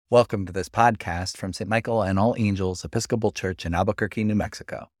Welcome to this podcast from St. Michael and All Angels Episcopal Church in Albuquerque, New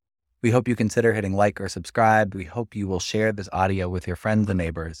Mexico. We hope you consider hitting like or subscribe. We hope you will share this audio with your friends and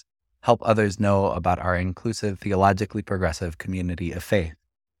neighbors. Help others know about our inclusive, theologically progressive community of faith.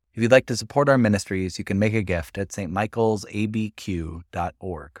 If you'd like to support our ministries, you can make a gift at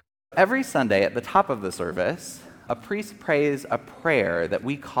stmichaelsabq.org. Every Sunday at the top of the service, a priest prays a prayer that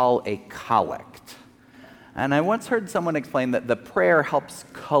we call a collect. And I once heard someone explain that the prayer helps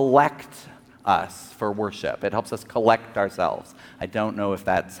collect us for worship. It helps us collect ourselves. I don't know if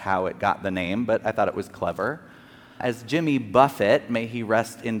that's how it got the name, but I thought it was clever. As Jimmy Buffett, may he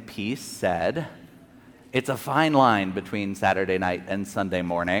rest in peace, said, "It's a fine line between Saturday night and Sunday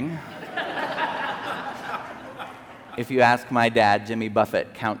morning." If you ask my dad, Jimmy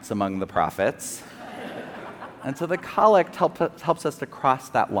Buffett counts among the prophets. And so the collect helps us to cross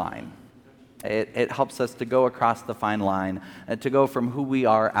that line. It helps us to go across the fine line and to go from who we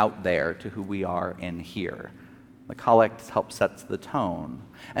are out there to who we are in here. The collect helps set the tone.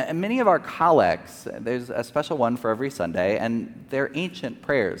 And many of our collects, there's a special one for every Sunday, and they're ancient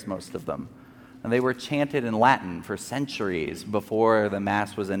prayers, most of them. And they were chanted in Latin for centuries before the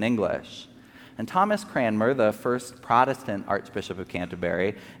Mass was in English. And Thomas Cranmer, the first Protestant Archbishop of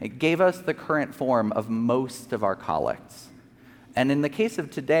Canterbury, gave us the current form of most of our collects. And in the case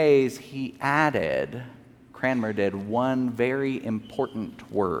of today's, Cranmer did one very important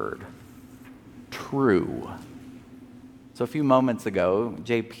word: true. So a few moments ago,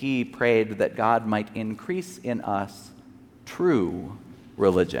 JP prayed that God might increase in us true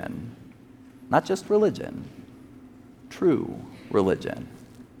religion. Not just religion, true religion.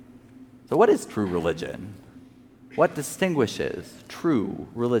 So what is true religion? What distinguishes true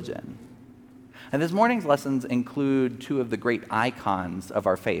religion? And this morning's lessons include two of the great icons of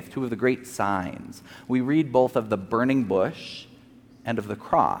our faith, two of the great signs. We read both of the burning bush and of the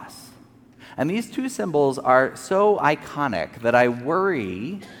cross. And these two symbols are so iconic that I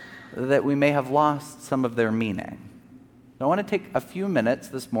worry that we may have lost some of their meaning. So I want to take a few minutes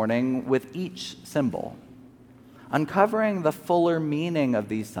this morning with each symbol. Uncovering the fuller meaning of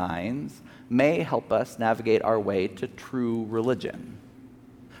these signs may help us navigate our way to true religion.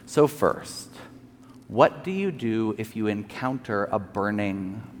 So first, what do you do if you encounter a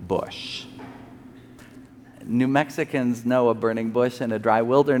burning bush? New Mexicans know a burning bush in a dry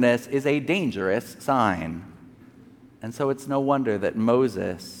wilderness is a dangerous sign. And so it's no wonder that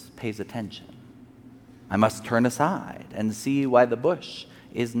Moses pays attention. "I must turn aside and see why the bush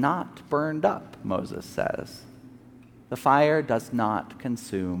is not burned up," Moses says. The fire does not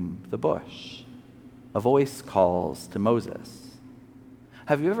consume the bush. A voice calls to Moses.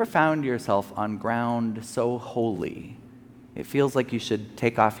 Have you ever found yourself on ground so holy, it feels like you should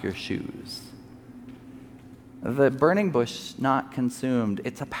take off your shoes? The burning bush not consumed,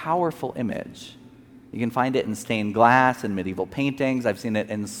 it's a powerful image. You can find it in stained glass, in medieval paintings. I've seen it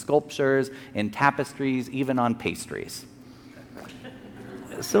in sculptures, in tapestries, even on pastries.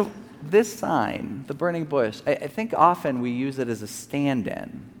 So this sign, the burning bush, I think often we use it as a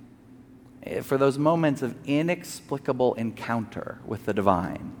stand-in for those moments of inexplicable encounter with the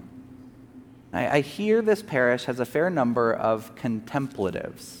divine. I hear this parish has a fair number of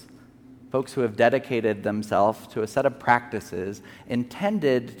contemplatives, folks who have dedicated themselves to a set of practices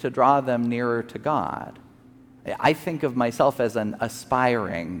intended to draw them nearer to God. I think of myself as an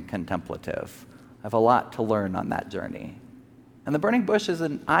aspiring contemplative. I have a lot to learn on that journey. And the burning bush is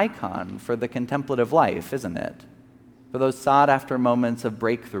an icon for the contemplative life, isn't it? For those sought-after moments of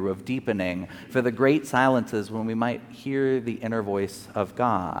breakthrough, of deepening, for the great silences when we might hear the inner voice of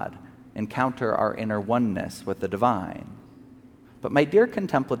God, encounter our inner oneness with the divine. But my dear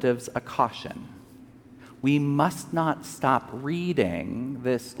contemplatives, a caution. We must not stop reading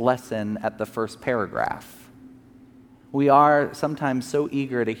this lesson at the first paragraph. We are sometimes so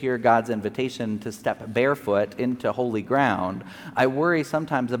eager to hear God's invitation to step barefoot into holy ground. I worry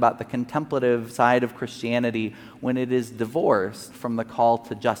sometimes about the contemplative side of Christianity when it is divorced from the call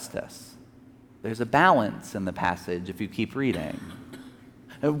to justice. There's a balance in the passage if you keep reading.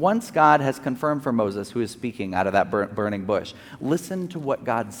 And once God has confirmed for Moses, who is speaking out of that burning bush, listen to what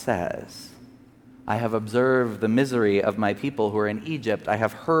God says. "I have observed the misery of my people who are in Egypt. I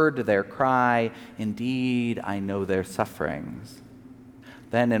have heard their cry. Indeed, I know their sufferings."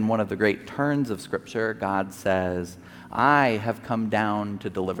 Then in one of the great turns of Scripture, God says, "I have come down to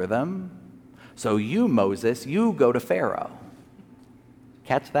deliver them. So you, Moses, you go to Pharaoh."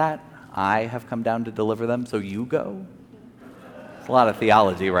 Catch that? I have come down to deliver them, so you go? It's a lot of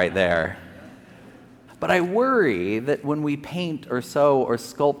theology right there. But I worry that when we paint or sew or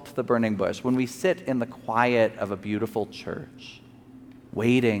sculpt the burning bush, when we sit in the quiet of a beautiful church,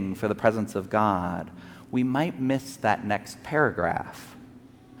 waiting for the presence of God, we might miss that next paragraph.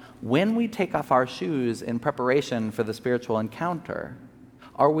 When we take off our shoes in preparation for the spiritual encounter,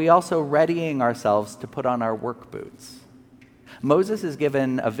 are we also readying ourselves to put on our work boots? Moses is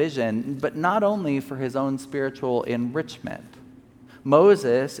given a vision, but not only for his own spiritual enrichment.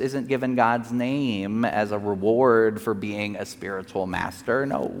 Moses isn't given God's name as a reward for being a spiritual master.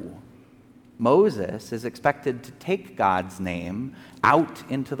 No. Moses is expected to take God's name out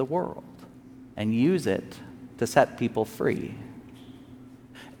into the world and use it to set people free.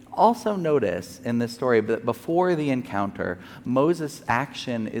 Also notice in this story that before the encounter, Moses'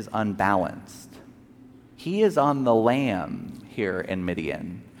 action is unbalanced. He is on the lam here in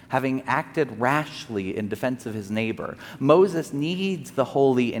Midian, having acted rashly in defense of his neighbor. Moses needs the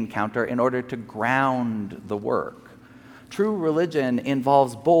holy encounter in order to ground the work. True religion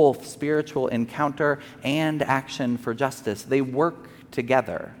involves both spiritual encounter and action for justice. They work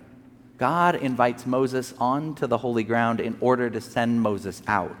together. God invites Moses onto the holy ground in order to send Moses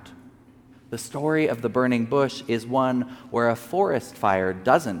out. The story of the burning bush is one where a forest fire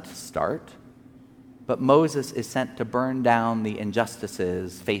doesn't start, but Moses is sent to burn down the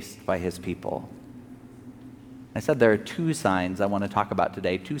injustices faced by his people. I said there are two signs I want to talk about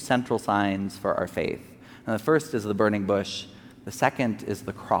today, two central signs for our faith. And the first is the burning bush. The second is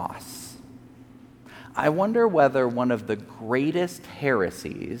the cross. I wonder whether one of the greatest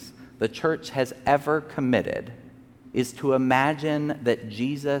heresies the church has ever committed is to imagine that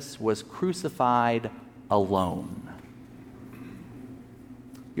Jesus was crucified alone.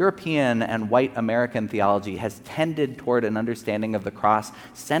 European and white American theology has tended toward an understanding of the cross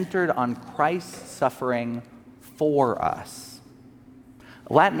centered on Christ's suffering for us.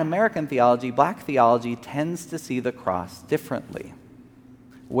 Latin American theology, black theology, tends to see the cross differently.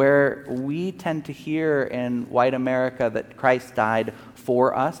 Where we tend to hear in white America that Christ died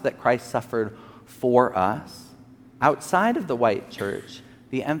for us, that Christ suffered for us, outside of the white church,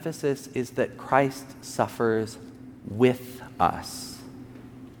 the emphasis is that Christ suffers with us.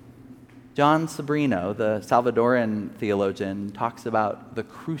 John Sobrino, the Salvadoran theologian, talks about the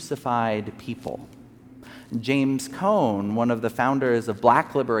crucified people. James Cone, one of the founders of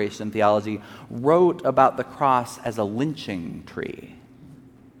black liberation theology, wrote about the cross as a lynching tree.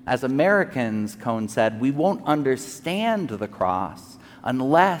 As Americans, Cone said, we won't understand the cross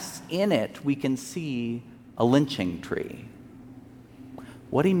unless in it we can see a lynching tree.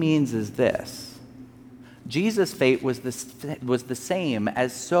 What he means is this. Jesus' fate was the same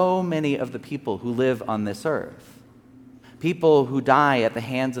as so many of the people who live on this earth. People who die at the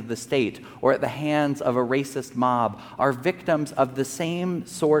hands of the state or at the hands of a racist mob are victims of the same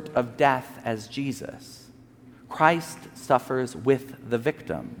sort of death as Jesus. Christ suffers with the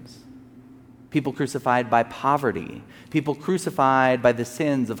victims. People crucified by poverty, people crucified by the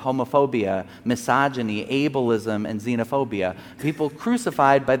sins of homophobia, misogyny, ableism, and xenophobia, people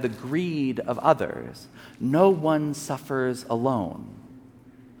crucified by the greed of others. No one suffers alone.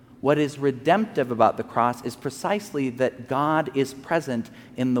 What is redemptive about the cross is precisely that God is present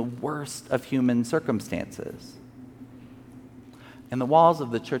in the worst of human circumstances. In the walls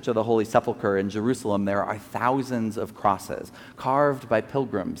of the Church of the Holy Sepulchre in Jerusalem, there are thousands of crosses carved by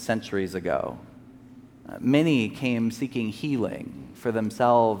pilgrims centuries ago. Many came seeking healing for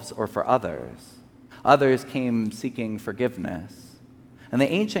themselves or for others. Others came seeking forgiveness. And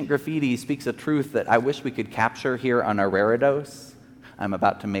the ancient graffiti speaks a truth that I wish we could capture here on our Raredos. I'm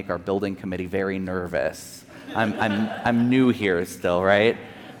about to make our building committee very nervous. I'm new here still, right?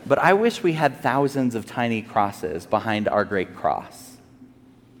 But I wish we had thousands of tiny crosses behind our great cross.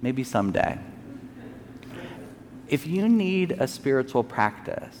 Maybe someday. If you need a spiritual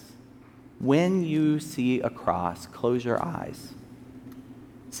practice, when you see a cross, close your eyes.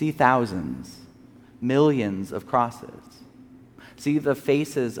 See thousands, millions of crosses. See the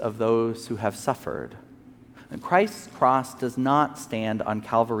faces of those who have suffered. And Christ's cross does not stand on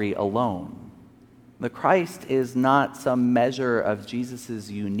Calvary alone. The Christ is not some measure of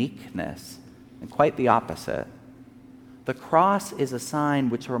Jesus' uniqueness, and quite the opposite. The cross is a sign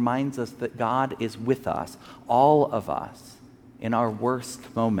which reminds us that God is with us, all of us, in our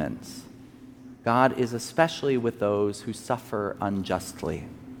worst moments. God is especially with those who suffer unjustly.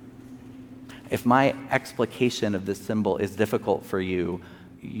 If my explication of this symbol is difficult for you,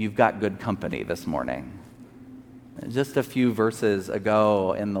 you've got good company this morning. Just a few verses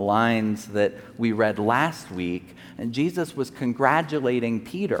ago in the lines that we read last week, Jesus was congratulating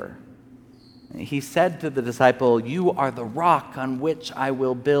Peter. He said to the disciple, "You are the rock on which I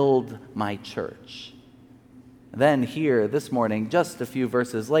will build my church." Then here this morning, just a few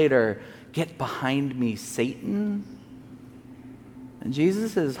verses later, "Get behind me, Satan." And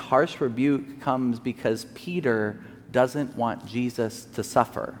Jesus' harsh rebuke comes because Peter doesn't want Jesus to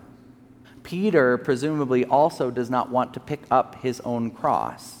suffer. Peter presumably also does not want to pick up his own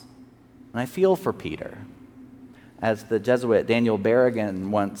cross. And I feel for Peter. As the Jesuit Daniel Berrigan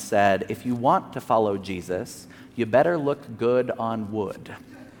once said, if you want to follow Jesus, you better look good on wood.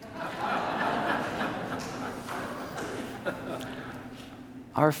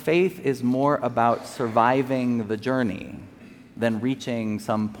 Our faith is more about surviving the journey than reaching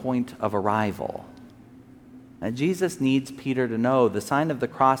some point of arrival. And Jesus needs Peter to know the sign of the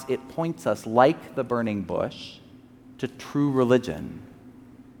cross, it points us, like the burning bush, to true religion.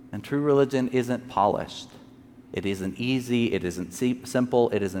 And true religion isn't polished. It isn't easy. It isn't simple.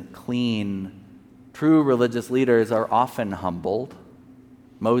 It isn't clean. True religious leaders are often humbled.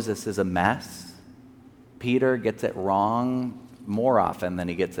 Moses is a mess. Peter gets it wrong more often than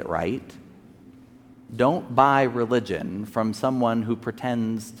he gets it right. Don't buy religion from someone who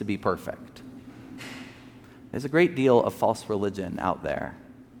pretends to be perfect. There's a great deal of false religion out there.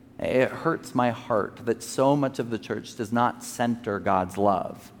 It hurts my heart that so much of the church does not center God's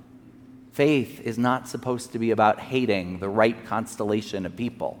love. Faith is not supposed to be about hating the right constellation of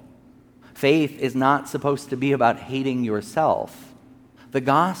people. Faith is not supposed to be about hating yourself. The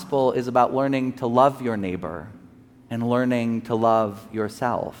gospel is about learning to love your neighbor and learning to love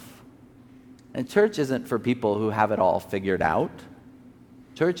yourself. And church isn't for people who have it all figured out.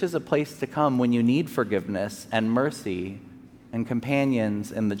 Church is a place to come when you need forgiveness and mercy and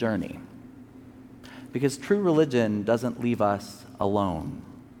companions in the journey. Because true religion doesn't leave us alone.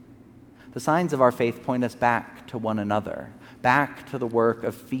 The signs of our faith point us back to one another, back to the work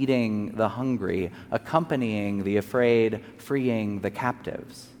of feeding the hungry, accompanying the afraid, freeing the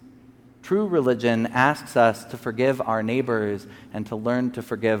captives. True religion asks us to forgive our neighbors and to learn to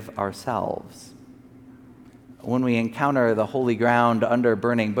forgive ourselves. When we encounter the holy ground under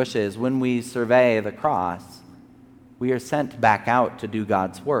burning bushes, when we survey the cross, we are sent back out to do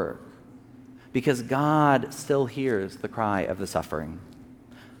God's work, because God still hears the cry of the suffering.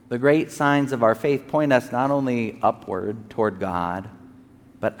 The great signs of our faith point us not only upward toward God,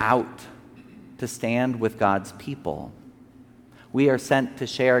 but out to stand with God's people. We are sent to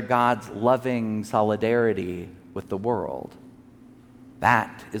share God's loving solidarity with the world.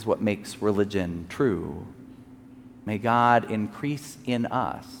 That is what makes religion true. May God increase in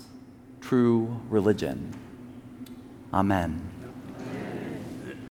us true religion. Amen.